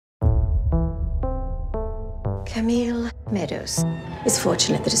Camille Meadows. It's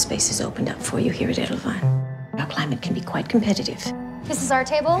fortunate that a space has opened up for you here at Edelweiss. Our climate can be quite competitive. This is our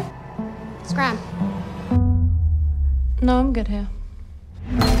table. Scram. No, I'm good here.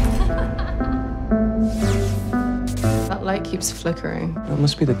 That light keeps flickering. It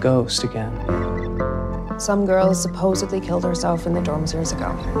must be the ghost again. Some girl supposedly killed herself in the dorms years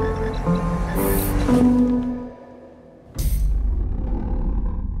ago.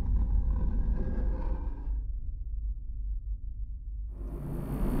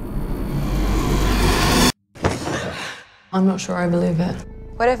 I'm not sure I believe it.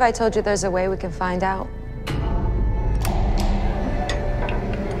 What if I told you there's a way we can find out?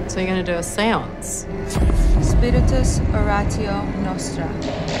 So you're gonna do a seance? Spiritus oratio nostra,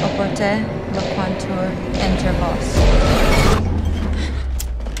 oporte loquantur inter vos.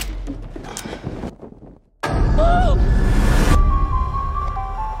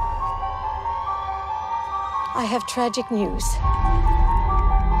 I have tragic news.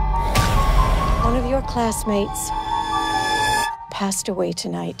 One of your classmates passed away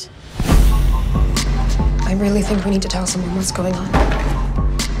tonight. I really think we need to tell someone what's going on.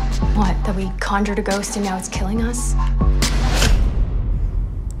 What, that we conjured a ghost and now it's killing us?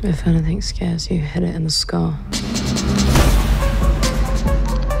 If anything scares you, hit it in the skull.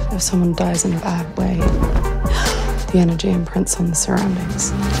 If someone dies in a bad way, the energy imprints on the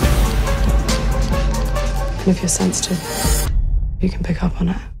surroundings. And if you're sensitive, you can pick up on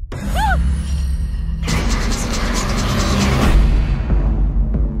it.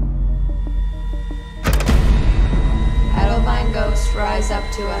 Edelweiss ghost, rise up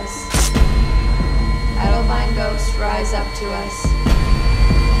to us. Edelweiss ghost, rise up to us.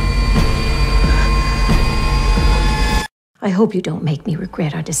 I hope you don't make me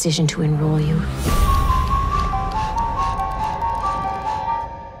regret our decision to enroll you.